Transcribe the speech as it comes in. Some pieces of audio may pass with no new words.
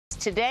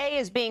Today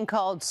is being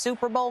called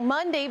Super Bowl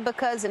Monday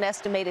because an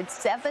estimated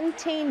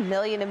 17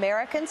 million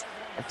Americans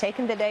have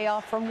taken the day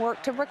off from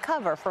work to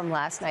recover from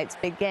last night's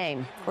big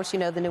game. Of course, you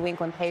know the New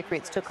England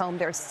Patriots took home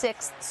their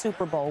 6th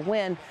Super Bowl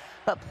win,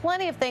 but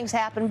plenty of things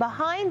happened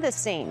behind the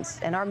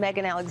scenes, and our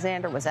Megan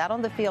Alexander was out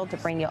on the field to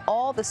bring you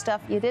all the stuff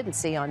you didn't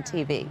see on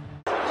TV.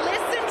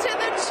 Listen to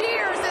the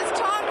cheers as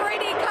Tom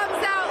Brady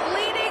comes out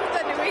leading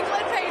the New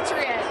England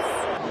Patriots.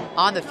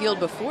 On the field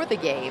before the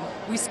game,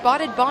 we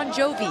spotted Bon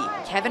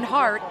Jovi, Kevin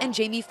Hart, and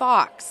Jamie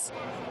Foxx.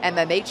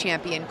 MMA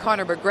champion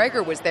Conor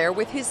McGregor was there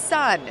with his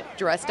son,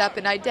 dressed up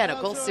in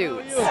identical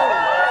suits.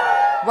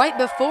 Right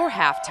before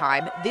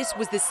halftime, this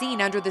was the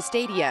scene under the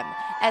stadium,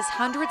 as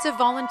hundreds of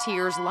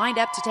volunteers lined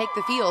up to take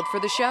the field for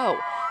the show.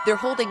 They're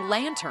holding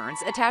lanterns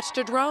attached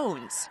to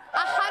drones.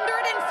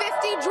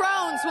 150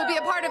 drones will be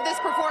a part of this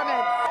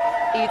performance.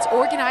 It's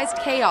organized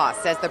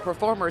chaos as the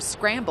performers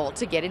scramble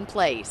to get in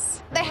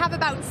place. They have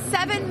about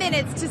 7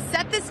 minutes to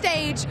set the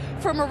stage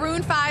for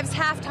Maroon 5's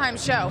halftime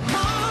show.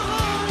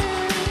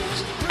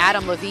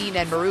 Adam Levine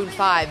and Maroon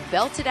 5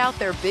 belted out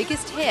their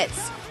biggest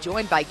hits,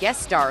 joined by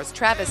guest stars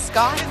Travis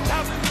Scott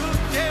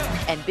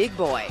and Big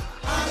Boy.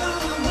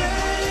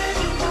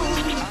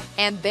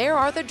 And there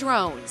are the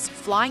drones,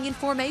 flying in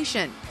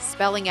formation,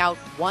 spelling out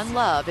One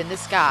Love in the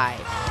sky.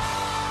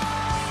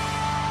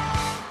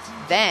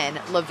 Then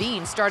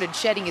Levine started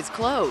shedding his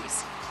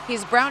clothes.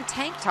 His brown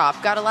tank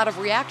top got a lot of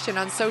reaction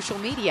on social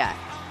media.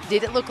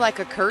 Did it look like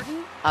a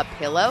curtain, a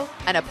pillow,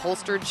 an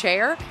upholstered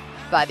chair?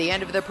 By the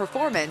end of the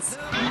performance,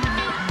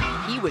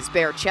 he was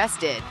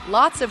bare-chested.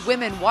 Lots of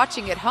women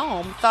watching at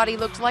home thought he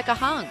looked like a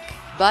hunk.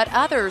 But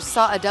others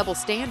saw a double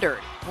standard,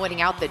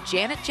 pointing out that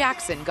Janet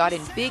Jackson got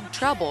in big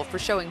trouble for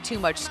showing too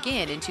much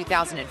skin in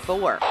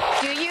 2004.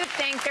 Do you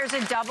think there's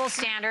a double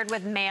standard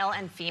with male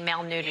and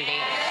female nudity?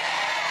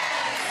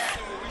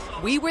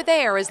 We were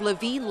there as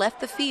Levine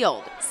left the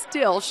field,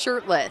 still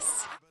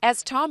shirtless.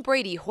 As Tom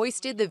Brady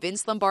hoisted the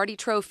Vince Lombardi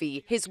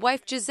trophy, his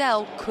wife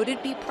Giselle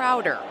couldn't be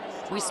prouder.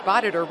 We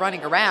spotted her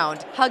running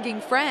around,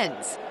 hugging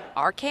friends.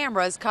 Our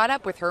cameras caught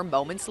up with her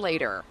moments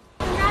later.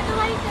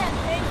 Congratulations.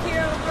 Thank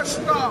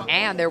you.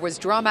 And there was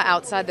drama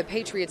outside the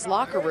Patriots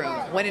locker room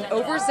when an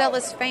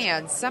overzealous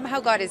fan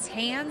somehow got his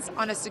hands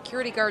on a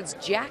security guard's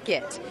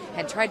jacket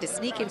and tried to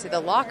sneak into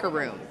the locker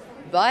room.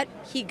 But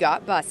he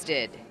got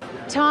busted.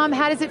 Tom,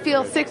 how does it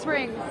feel? 6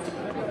 rings.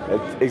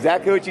 That's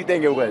exactly what you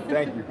think it would.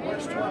 Thank you.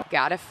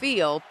 Gotta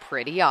feel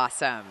pretty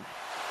awesome.